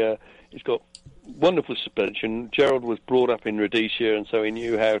interior. It's got wonderful suspension. Gerald was brought up in Rhodesia, and so he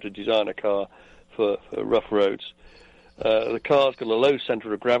knew how to design a car for rough roads. The car's got a low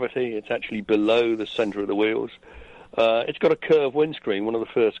centre of gravity. It's actually below the centre of the wheels. It's got a curved windscreen, one of the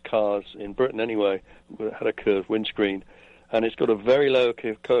first cars in Britain anyway that had a curved windscreen. And it's got a very low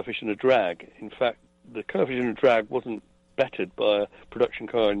coefficient of drag. In fact, the coefficient of drag wasn't bettered by a production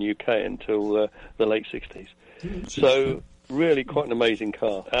car in the UK until the late 60s. So really quite an amazing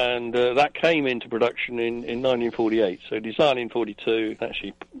car. And that came into production in 1948. So designed in 42,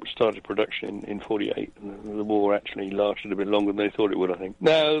 actually started production in 48. And the war actually lasted a bit longer than they thought it would, I think.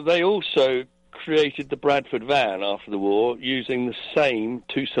 Now, they also created the Bradford van after the war using the same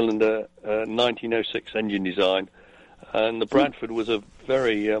two-cylinder 1906 engine design. And the Bradford was a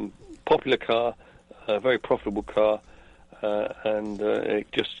very popular car, a very profitable car, and it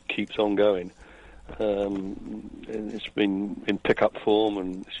just keeps on going. It's been in pickup form,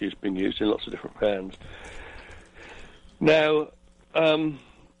 and it's been used in lots of different vans. Now,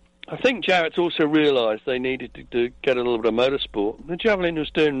 I think Jowett's also realised they needed to get a little bit of motorsport. The Javelin was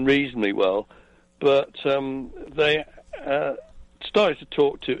doing reasonably well, but they started to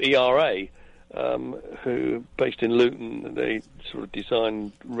talk to ERA, who, based in Luton, they sort of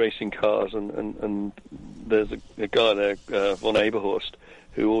design racing cars, and there's a guy there, von Eberhorst,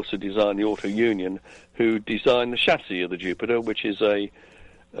 who also designed the Auto Union, who designed the chassis of the Jupiter, which is either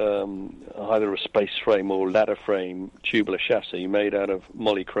a space frame or ladder frame tubular chassis made out of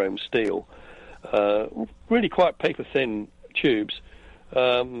molychrome steel. Really quite paper-thin tubes.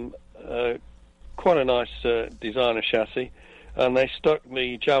 Quite a nice designer chassis. And they stuck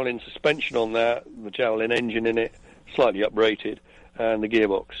the Javelin suspension on that, the Javelin engine in it, slightly uprated, and the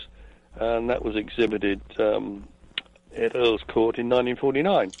gearbox. And that was exhibited at Earl's Court in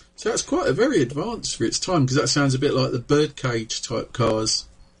 1949. So that's quite a very advanced for its time, because that sounds a bit like the birdcage type cars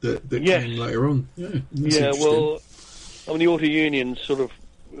that came later on. Yeah, well, I mean, the Auto Unions sort of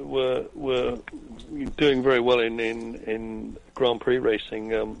were doing very well in Grand Prix racing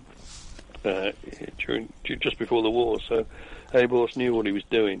just before the war, so Eberhorst knew what he was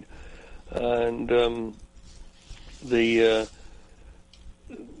doing. And the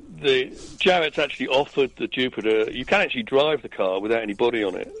Jowett's actually offered the Jupiter. You can actually drive the car without any body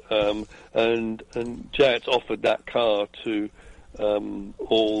on it, and Jowett's offered that car to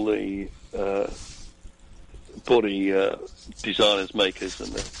all the body designers, makers,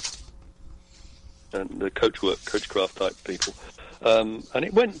 and the coachcraft type people. And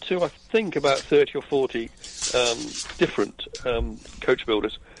it went to, I think, about 30 or 40 different coach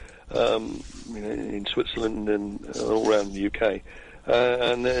builders in Switzerland and all around the UK.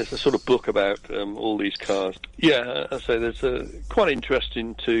 And there's a sort of book about all these cars. Yeah, I say there's quite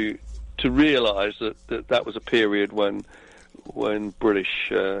interesting to realise that was a period when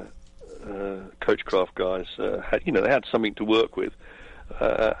British coachcraft guys had, they had something to work with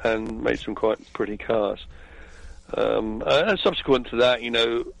and made some quite pretty cars. And subsequent to that,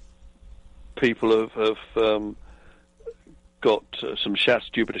 people have got some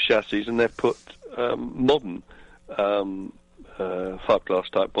Jupiter chassis, and they've put modern fiberglass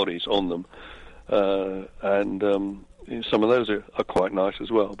type bodies on them, and some of those are quite nice as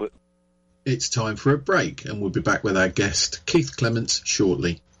well. But it's time for a break, and we'll be back with our guest Keith Clements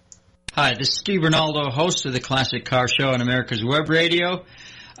shortly. Hi, this is Steve Ronaldo, host of the Classic Car Show on America's Web Radio.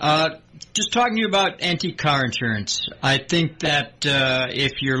 Just talking to you about antique car insurance. I think that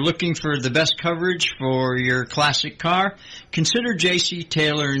if you're looking for the best coverage for your classic car, consider J.C.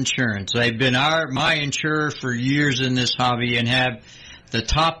 Taylor Insurance. They've been my insurer for years in this hobby and have the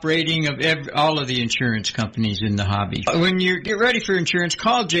top rating of all of the insurance companies in the hobby. When you get ready for insurance,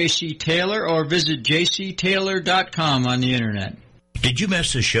 call J.C. Taylor or visit jctaylor.com on the Internet. Did you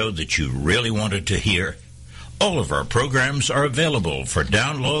miss a show that you really wanted to hear? All of our programs are available for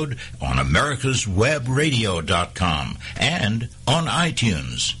download on americaswebradio.com and on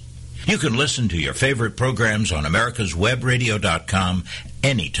iTunes. You can listen to your favorite programs on americaswebradio.com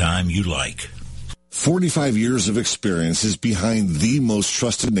anytime you like. 45 years of experience is behind the most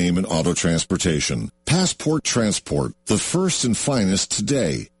trusted name in auto transportation. Passport Transport, the first and finest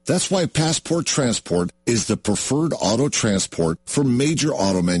today. That's why Passport Transport is the preferred auto transport for major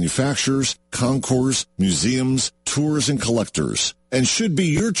auto manufacturers, concours, museums, tours, and collectors, and should be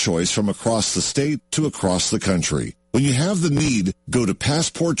your choice from across the state to across the country. When you have the need, go to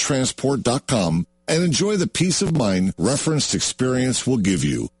PassportTransport.com and enjoy the peace of mind referenced experience will give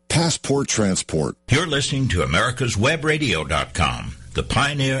you. Passport Transport. You're listening to americaswebradio.com, the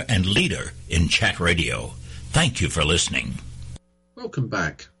pioneer and leader in chat radio. Thank you for listening. Welcome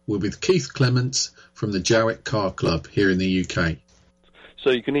back. We're with Keith Clements from the Jowett Car Club here in the UK.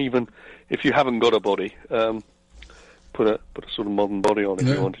 So you can even, if you haven't got a body, put a sort of modern body on if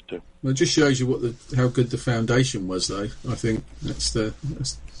you wanted to. Well, it just shows you how good the foundation was, though. I think that's the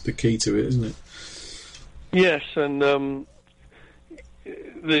key to it, isn't it? Yes, and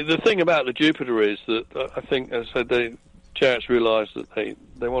the thing about the Jupiter is that I think, as I said, Jowett's realised that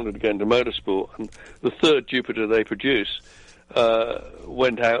they wanted to get into motorsport, and the third Jupiter they produced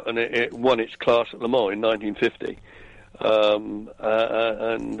went out and it won its class at Le Mans in 1950.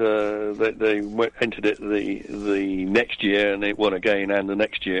 They entered it the next year, and it won again, and the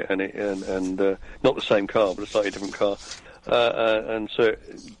next year, and not the same car, but a slightly different car. And so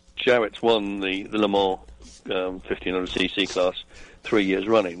Jowett's won the Le Mans 1500cc class 3 years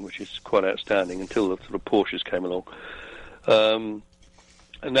running, which is quite outstanding until the sort of Porsches came along.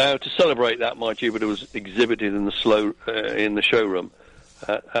 And now, to celebrate that, my Jupiter was exhibited in the showroom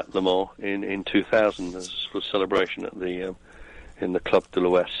at Le Mans in 2000 as a sort of celebration at in the Club de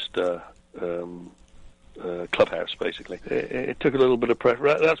l'Ouest clubhouse. Basically, it took a little bit of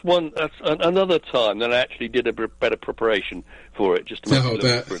pressure. That's another time that I actually did a better preparation for it, just to make it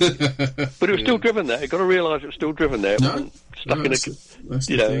look pretty. But it was still driven there. You've got to realise it was still driven there. It wasn't stuck in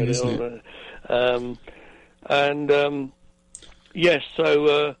yes.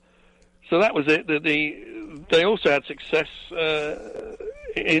 So that was it. They also had success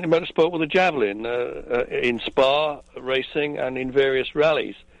in motorsport with the Javelin, in Spa racing and in various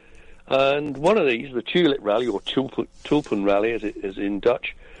rallies. And one of these, the Tulip Rally, or Tulpen Rally as it is in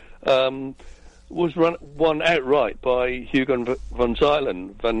Dutch, was won outright by Hugo van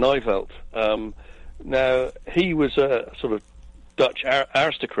Nijvelt. Now, he was a sort of Dutch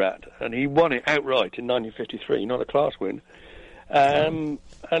aristocrat, and he won it outright in 1953, not a class win. And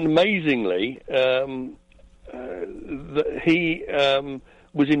amazingly, he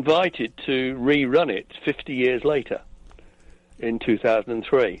was invited to rerun it 50 years later in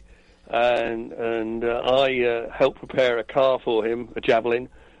 2003. And I helped prepare a car for him, a Javelin,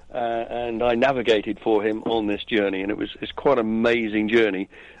 and I navigated for him on this journey. And it's quite an amazing journey,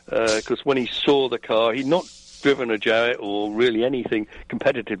 because when he saw the car, he'd not driven a Jowett or really anything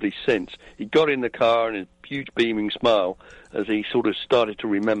competitively since. He got in the car and his huge beaming smile as he sort of started to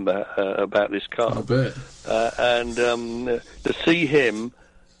remember about this car. I bet. And to see him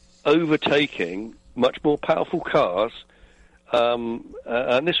overtaking much more powerful cars,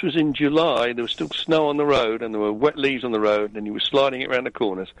 and this was in July, there was still snow on the road and there were wet leaves on the road, and he was sliding it around the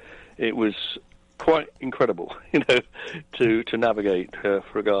corners. It was quite incredible, to navigate for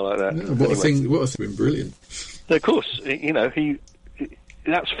a guy like that. Yeah, what a thing, brilliant. So of course,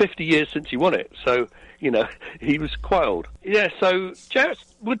 that's 50 years since he won it, so, he was quite old. Yeah, so Jowett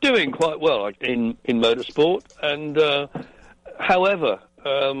were doing quite well in motorsport, and however,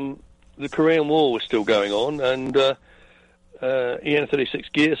 the Korean War was still going on, and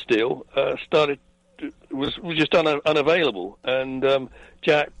EN36 gear steel was just unavailable, and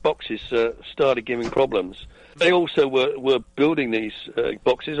Jowett boxes started giving problems. They also were building these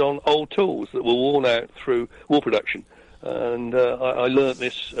boxes on old tools that were worn out through war production, and I learnt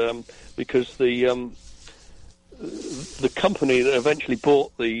this because the company that eventually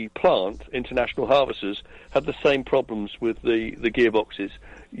bought the plant, International Harvesters, had the same problems with the gearboxes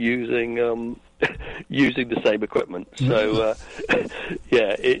using the same equipment. So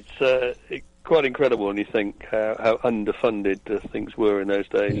it's quite incredible when you think how underfunded things were in those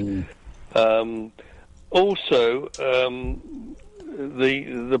days. Also,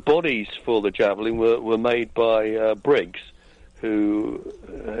 the bodies for the Javelin were made by Briggs, who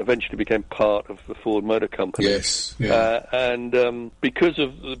eventually became part of the Ford Motor Company. Yes, yeah. And because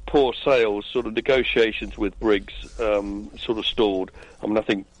of the poor sales, sort of negotiations with Briggs sort of stalled. I mean, I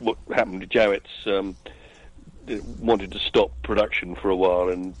think what happened to Jowett's wanted to stop production for a while,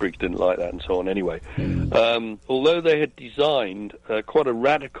 and Briggs didn't like that, and so on anyway. Although they had designed quite a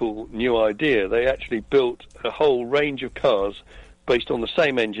radical new idea, they actually built a whole range of cars based on the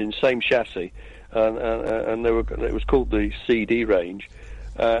same engine, same chassis, and it was called the CD range,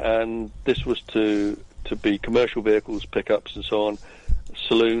 and this was to be commercial vehicles, pickups and so on,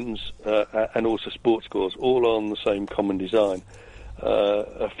 saloons, and also sports cars, all on the same common design.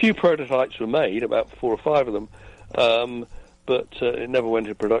 A few prototypes were made, about 4 or 5 of them, but it never went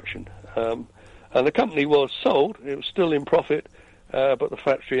into production. And the company was sold, it was still in profit, but the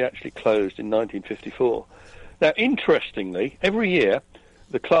factory actually closed in 1954. Now, interestingly, every year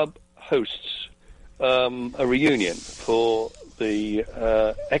the club hosts a reunion for the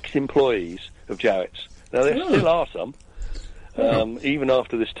ex-employees of Jowett's. Now, there still are some, even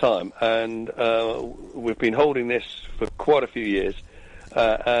after this time, and we've been holding this for quite a few years,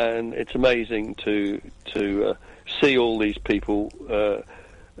 and it's amazing to see all these people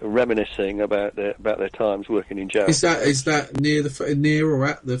reminiscing about their times working in Jowett. Is that near or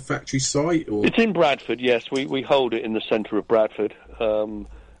at the factory site? Or? It's in Bradford. Yes, we hold it in the centre of Bradford. The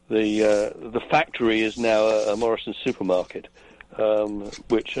factory is now a Morrison's supermarket,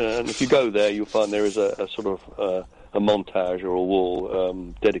 which and if you go there, you'll find there is a sort of a montage or a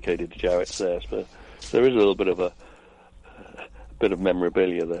wall dedicated to Jowett's there. So there is a little bit of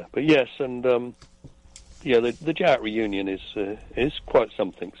memorabilia there. But yes, and the Jowett reunion is quite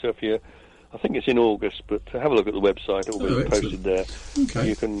something. So I think it's in August, but have a look at the website. It will be posted there.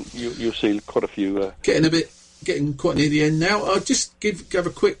 Okay. You'll see quite a few. Getting quite near the end now. I'll just give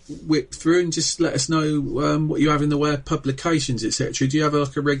a quick whip through and just let us know what you have in the way of publications, etc. Do you have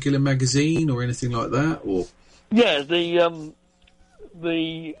like a regular magazine or anything like that? Or yeah,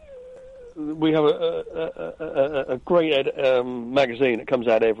 we have a great magazine that comes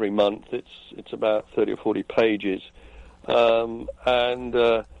out every month. It's about 30 or 40 pages, and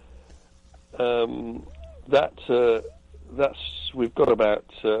we've got about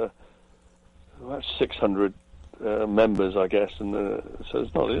 600 members, I guess, and so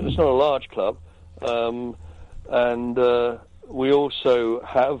it's not a large club, and we also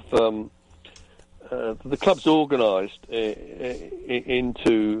have the club's organised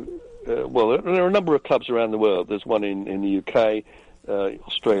into. Well, there are a number of clubs around the world. There's one in the UK,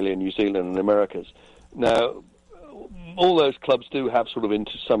 Australia, New Zealand, and the Americas. Now, all those clubs do have sort of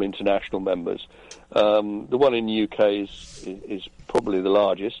some international members. The one in the UK is probably the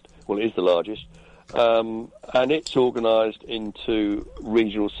largest. Well, it is the largest. And it's organised into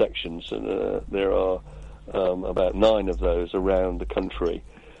regional sections, and there are about 9 of those around the country.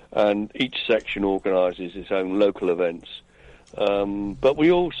 And each section organises its own local events. But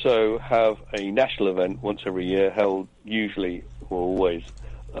we also have a national event once every year, held usually or always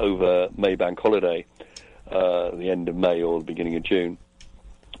over May Bank holiday, the end of May or the beginning of June.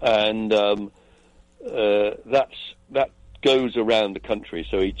 And that goes around the country,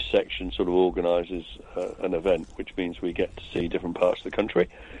 so each section sort of organises an event, which means we get to see different parts of the country.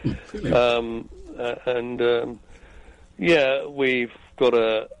 We've got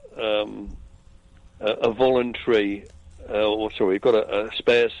a voluntary, we've got a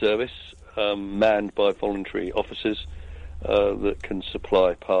spare service manned by voluntary officers that can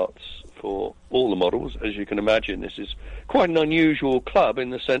supply parts for all the models. As you can imagine, this is quite an unusual club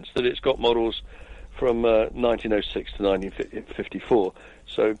in the sense that it's got models from 1906 to 1954,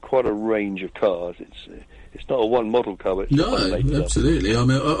 so quite a range of cars. It's not a one model car. No, absolutely. I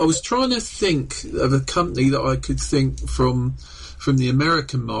mean, I was trying to think of a company that I could think from the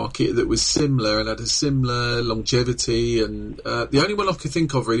American market that was similar and had a similar longevity, and the only one I could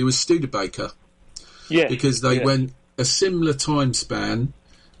think of really was Studebaker. Yes, because they went a similar time span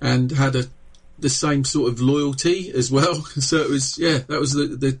and had the same sort of loyalty as well. So it was, that was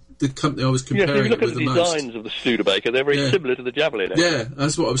the company I was comparing it with the most. If you look at the designs of the Studebaker, they're very similar to the Javelin. Yeah,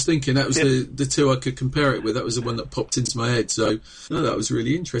 that's what I was thinking. That was the two I could compare it with. That was the one that popped into my head. So, no, that was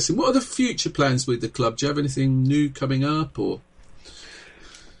really interesting. What are the future plans with the club? Do you have anything new coming up, or...?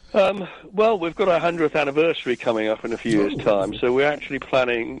 Well, we've got our 100th anniversary coming up in a few years' time, so we're actually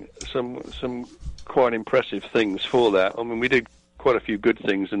planning some quite impressive things for that. I mean, we did quite a few good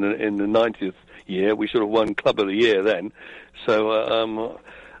things in the 90th year. We sort of won Club of the Year then. So,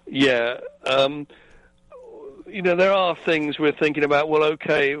 there are things we're thinking about. Well,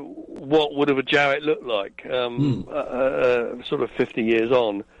 okay, what would have a Jowett looked like sort of 50 years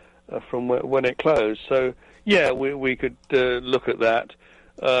on from when it closed? So, we could look at that.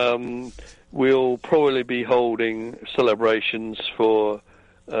 We'll probably be holding celebrations for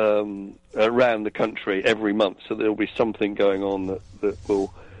around the country every month, so there'll be something going on that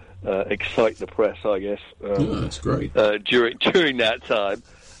will excite the press, I guess. That's great. During that time,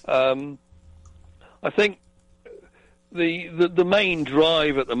 I think the main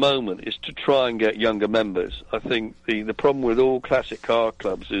drive at the moment is to try and get younger members. I think the problem with all classic car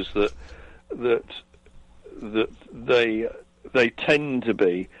clubs is that they tend to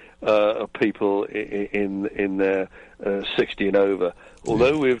be people in their 60 and over.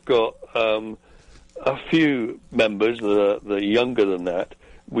 Although we've got a few members that are younger than that,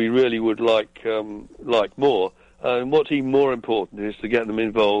 we really would like more. And what's even more important is to get them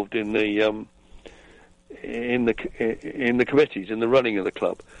involved in the committees, in the running of the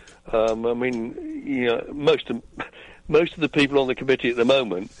club. I mean, most of the people on the committee at the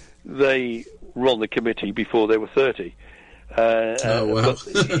moment, they were on the committee before they were 30. Wow.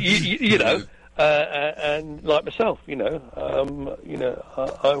 But, and like myself, I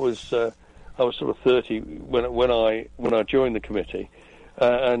was sort of 30 when I joined the committee,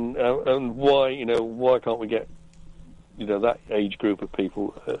 and why can't we get that age group of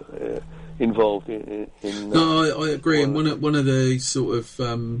people involved in no, I agree. And one of the sort of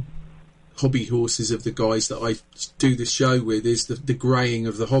hobby horses of the guys that I do the show with is the greying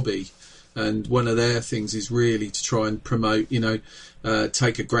of the hobby. And one of their things is really to try and promote,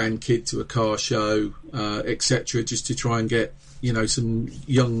 take a grandkid to a car show, etc., just to try and get, some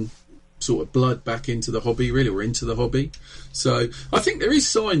young sort of blood back into the hobby, really, or into the hobby. So I think there is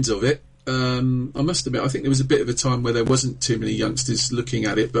signs of it. I must admit, I think there was a bit of a time where there wasn't too many youngsters looking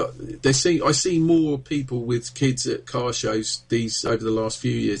at it, but I see more people with kids at car shows over the last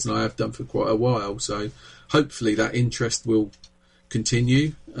few years than I have done for quite a while. So hopefully that interest will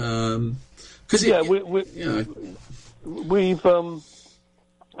continue. We've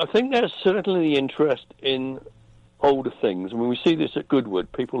I think there's certainly interest in older things. I mean, we see this at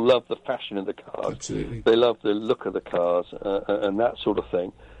Goodwood. People love the fashion of the cars. Absolutely. They love the look of the cars and that sort of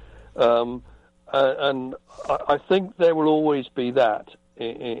thing. And I think there will always be that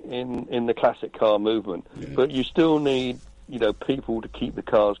in the classic car movement. Yeah. But you still need, people to keep the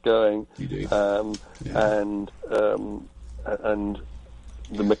cars going. You do. And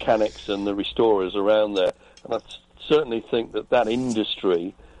the mechanics and the restorers around there. And I certainly think that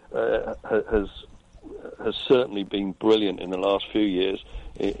industry has certainly been brilliant in the last few years.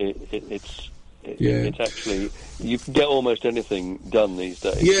 It's actually, you can get almost anything done these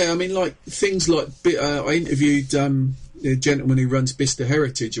days. Yeah, I mean, like things like I interviewed a gentleman who runs Bicester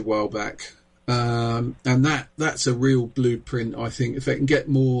Heritage a while back, and that's a real blueprint. I think if they can get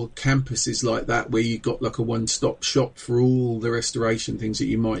more campuses like that, where you've got like a one-stop shop for all the restoration things that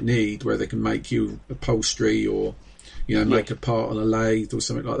you might need, where they can make you upholstery or make a part on a lathe or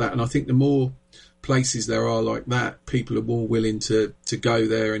something like that. And I think the more places there are like that, people are more willing to go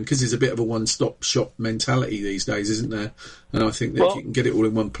there, and because there's a bit of a one-stop shop mentality these days, isn't there? And I think that if you can get it all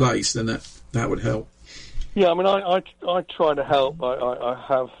in one place, then that would help. Yeah, I mean, I try to help. I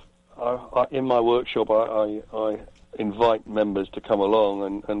have in my workshop, I invite members to come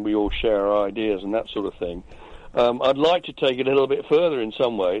along, and we all share our ideas and that sort of thing. I'd like to take it a little bit further in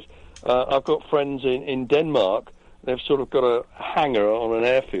some ways. I've got friends in Denmark. They've sort of got a hangar on an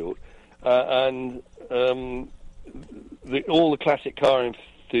airfield, and all the classic car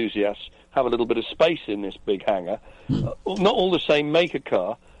enthusiasts have a little bit of space in this big hangar. Not all the same make of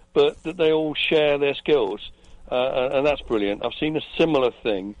car, but that they all share their skills, and that's brilliant. I've seen a similar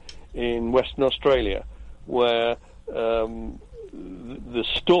thing in Western Australia, where the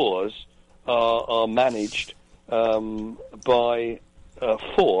stores are managed by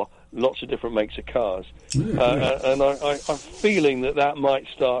four lots of different makes of cars. And I'm feeling that might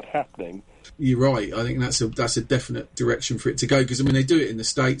start happening. You're right. I think that's a definite direction for it to go, because I mean they do it in the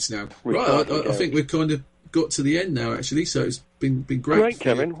States now. Right. I think we've kind of got to the end now, actually. So it's been great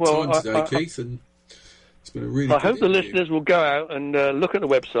Kevin. Time today, Keith, and it's been a really. I hope the listeners will go out and look at the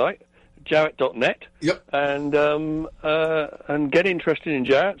website, Jowett.net. Yep. And get interested in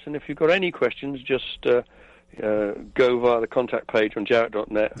Jowett's. And if you've got any questions, just go via the contact page on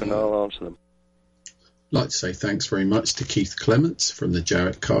Jowett.net, and I'll answer them. I'd like to say thanks very much to Keith Clements from the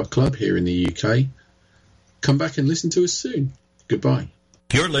Jowett Car Club here in the UK. Come back and listen to us soon. Goodbye.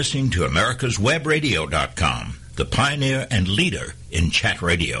 You're listening to AmericasWebRadio.com, the pioneer and leader in chat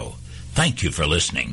radio. Thank you for listening.